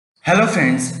Hello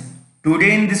friends,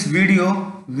 today in this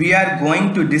video we are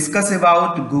going to discuss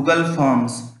about Google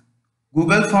Forms.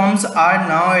 Google Forms are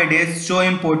nowadays so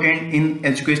important in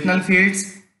educational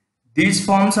fields. These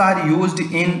forms are used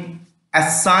in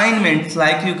assignments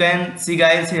like you can see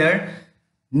guys here.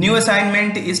 New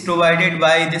assignment is provided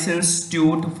by this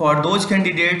institute for those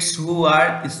candidates who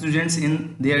are students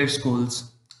in their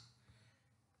schools.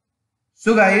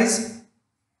 So guys,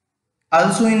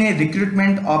 also in a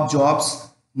recruitment of jobs,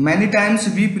 many times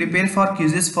we prepare for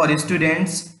quizzes for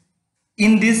students.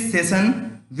 In this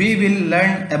session, we will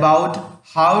learn about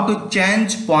how to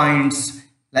change points.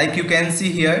 Like you can see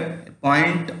here,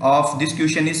 point of this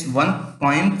question is 1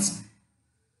 point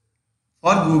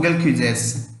for Google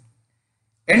quizzes.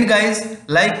 And guys,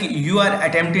 like you are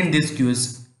attempting this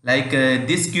quiz,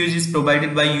 this quiz is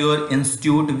provided by your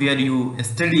institute where you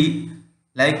study.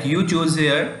 Like you choose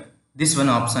here this one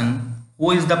option,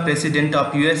 who is the president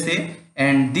of USA,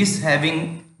 and this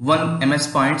having 1 ms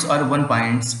points or 1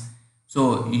 points.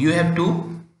 So you have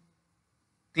to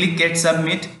click get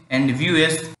submit and view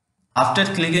as. After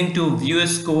clicking to view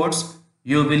scores,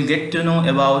 you will get to know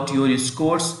about your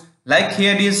scores. Like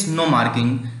here is no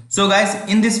marking. So guys,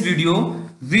 in this video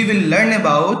we will learn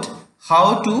about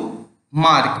how to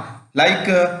mark,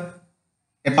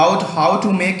 about how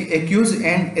to make a quiz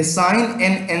and assign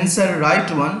an answer right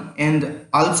one, and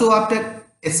also after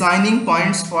assigning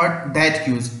points for that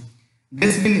quiz.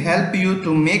 This will help you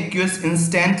to make quiz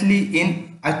instantly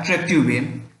in attractive way.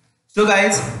 So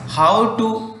guys, how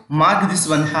to mark this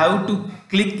one, how to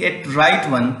click at right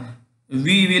one,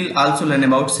 we will also learn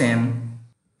about same.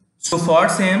 So for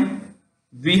same,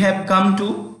 we have come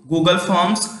to Google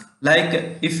Forms.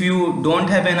 Like if you don't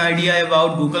have an idea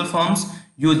about Google Forms,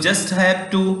 you just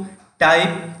have to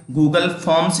type Google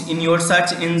Forms in your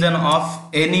search engine of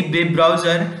any web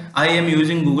browser. I am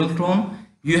using Google Chrome.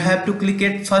 You have to click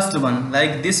at first one,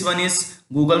 like this one is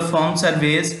Google Form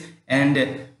surveys,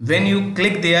 and when you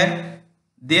click there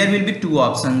will be two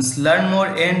options, learn more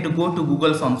and go to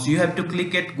Google Forms. You have to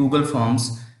click at Google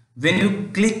Forms. When you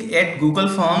click at Google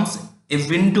Forms, a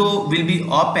window will be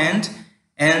opened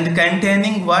and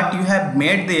containing what you have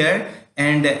made there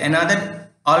and another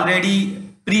already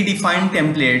predefined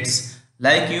templates.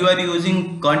 Like you are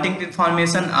using contact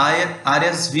information,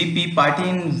 RSVP, party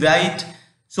invite,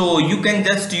 so you can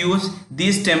just use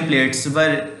these templates.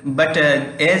 But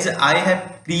as I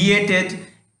have created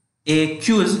a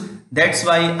quiz, that's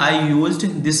why I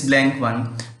used this blank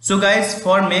one. So guys,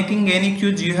 for making any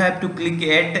quiz you have to click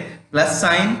at plus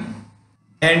sign,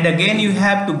 and again you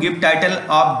have to give title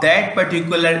of that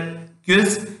particular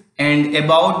quiz and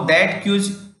about that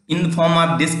quiz in form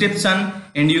of description,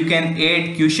 and you can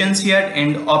add questions here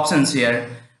and options here.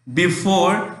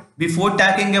 Before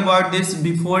talking about this,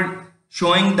 before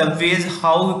showing the ways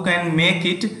how you can make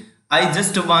it, I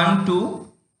just want to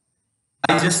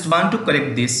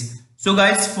correct this. So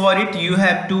guys, for it you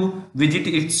have to visit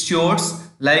its source.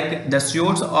 Like the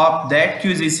source of that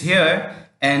quiz is here,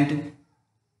 and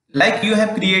like you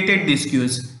have created this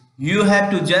quiz, you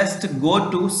have to just go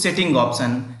to setting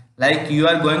option. Like you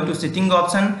are going to setting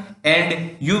option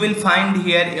and you will find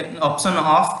here an option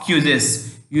of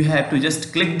quizzes. You have to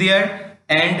just click there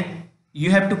and you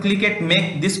have to click at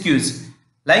make this quiz.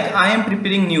 Like I am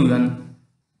preparing new one.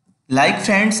 Like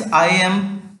friends, I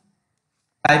am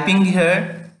typing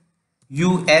here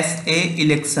USA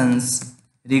elections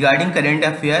regarding current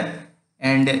affair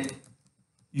and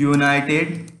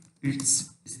United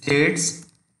States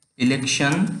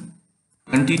election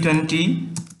 2020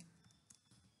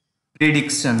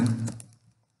 prediction.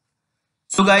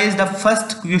 So guys, the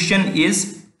first question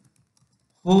is,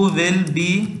 who will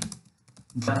be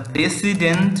the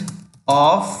president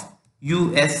of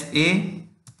USA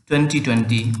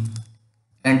 2020?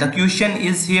 And the question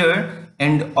is here,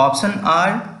 and option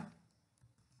are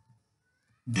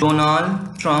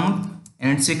Donald Trump,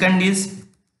 and second is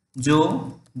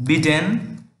Joe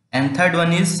Biden, and third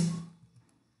one is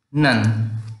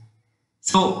none.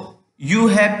 So you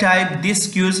have typed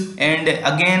this quiz, and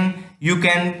again you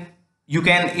can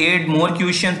add more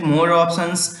questions, more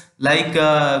options, like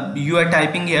you are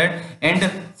typing here.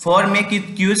 And for make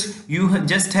it quiz, you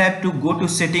just have to go to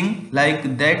setting,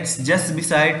 like that's just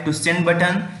beside to send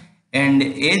button, and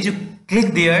as you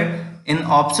click there, an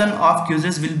option of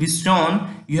quizzes will be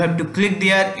shown. You have to click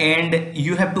there and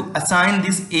you have to assign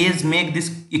this as make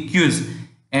this a quiz,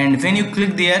 and when you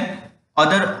click there,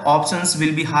 other options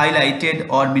will be highlighted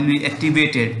or will be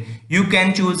activated. You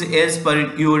can choose as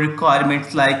per your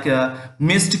requirements, like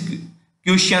missed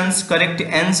questions, correct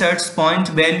answers, point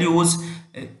values.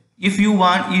 if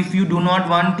you do not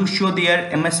want to show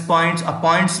their ms points a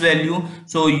points value,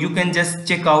 so you can just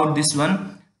check out this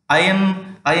one. I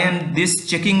am this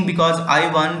checking because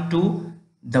I want to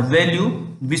the value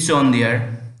be shown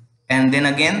there, and then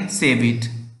again save it.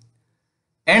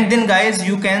 And then guys,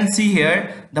 you can see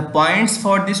here the points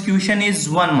for this question is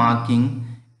 1 marking,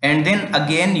 and then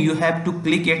again you have to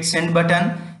click at send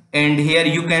button, and here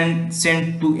you can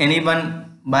send to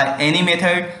anyone by any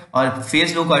method or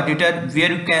Facebook or Twitter,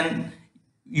 where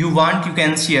you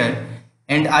can share.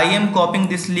 And I am copying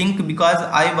this link because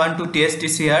I want to test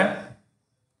this here.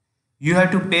 You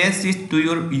have to paste it to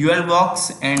your URL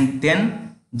box and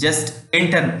then just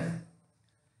enter.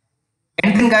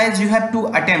 And then guys, you have to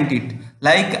attempt it.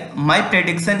 Like my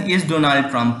prediction is Donald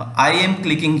Trump. I am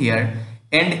clicking here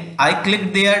and I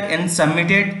click there and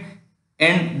submitted,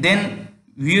 and then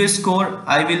view score,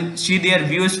 I will see their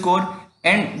view score.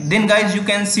 And then guys, you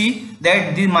can see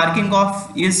that the marking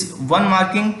of is 1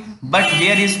 marking, but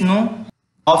there is no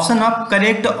option of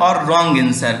correct or wrong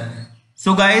answer.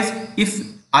 So guys, if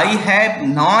I have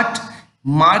not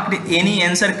marked any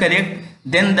answer correct,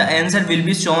 then the answer will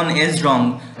be shown as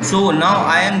wrong. So now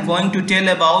I am going to tell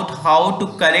about how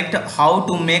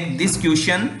to make this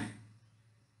question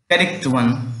correct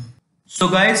one. So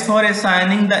guys, for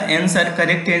assigning the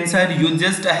correct answer, you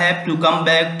just have to come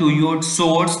back to your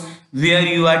source where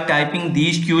you are typing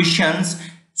these questions.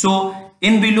 So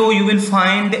in below you will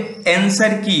find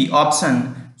answer key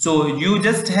option. So you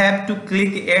just have to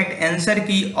click at answer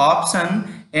key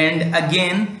option, and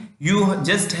again you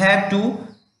just have to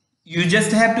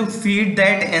feed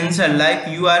that answer. Like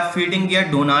you are feeding here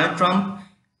Donald Trump,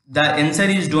 the answer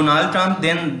is Donald Trump,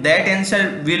 then that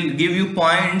answer will give you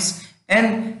points,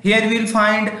 and here we will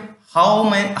find how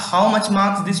much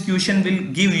marks this question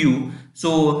will give you.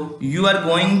 So you are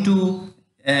going to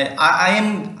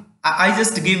I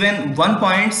just given 1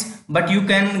 points, but you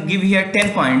can give here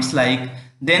 10 points. Like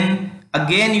then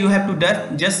again you have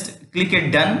to just click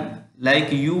it done,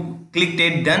 like you clicked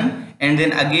it done, and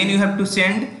then again you have to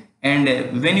send. And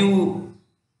when you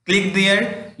click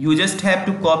there, you just have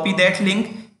to copy that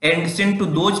link and send to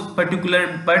those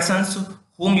particular persons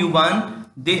whom you want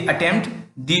they attempt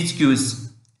these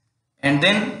quiz. And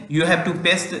then you have to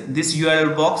paste this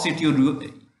URL box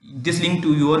this link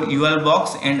to your URL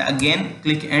box, and again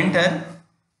click enter.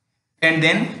 And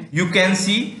then you can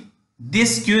see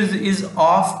this quiz is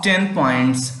of 10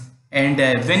 points, and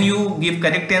when you give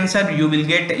correct answer, you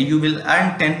will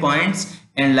earn 10 points.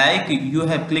 And like you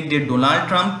have clicked it Donald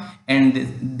Trump, and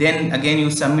then again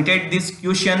you submitted this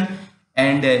question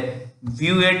and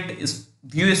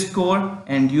view score,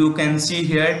 and you can see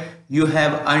here you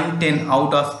have earned 10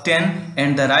 out of 10,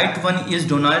 and the right one is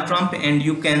Donald Trump, and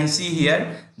you can see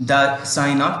here the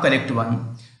sign of correct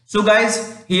one. So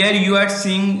guys, here you are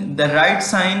seeing the right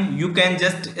sign. You can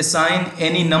just assign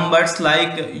any numbers,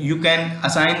 like you can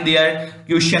assign their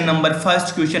question number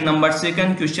first, question number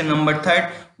second, question number third,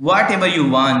 whatever you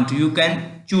want you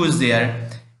can choose there.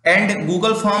 And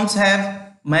Google Forms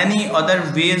have many other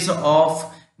ways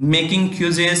of making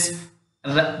quizzes,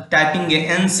 typing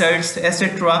answers,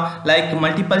 etc., like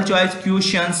multiple choice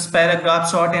questions, paragraph,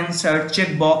 short answer,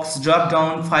 checkbox, drop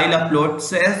down, file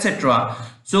uploads, etc.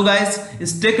 So guys,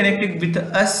 stay connected with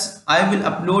us. I will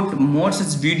upload more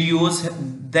such videos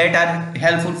that are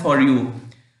helpful for you.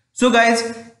 So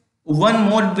guys, one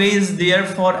more way is there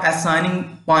for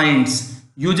assigning points.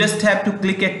 You just have to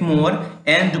click at more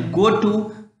and go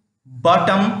to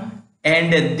bottom,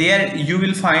 and there you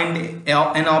will find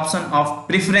an option of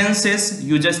preferences.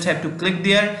 You just have to click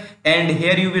there, and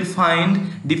here you will find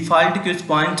default quiz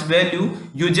point value.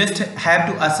 You just have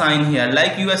to assign here,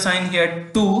 like you assign here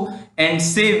 2 and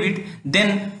save it.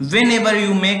 Then whenever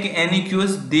you make any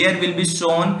quiz, there will be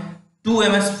shown 2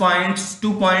 ms points,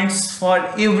 2 points for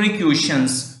every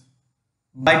questions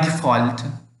by default.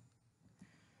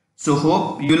 So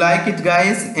hope you like it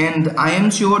guys, and I am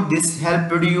sure this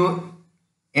helped you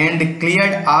and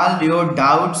cleared all your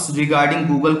doubts regarding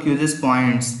Google Quizzes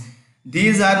points.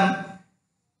 These are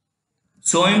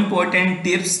so important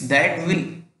tips that will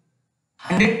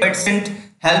 100%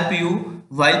 help you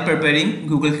while preparing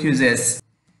Google Quizzes.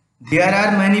 There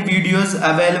are many videos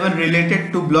available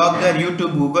related to Blogger,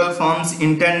 YouTube, Google Forms,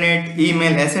 Internet,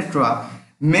 email, etc.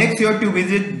 Make sure to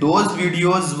visit those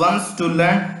videos once to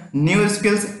learn new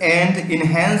skills and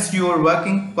enhance your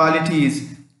working qualities.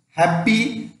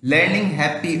 Happy learning,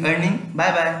 happy earning.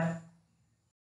 Bye bye.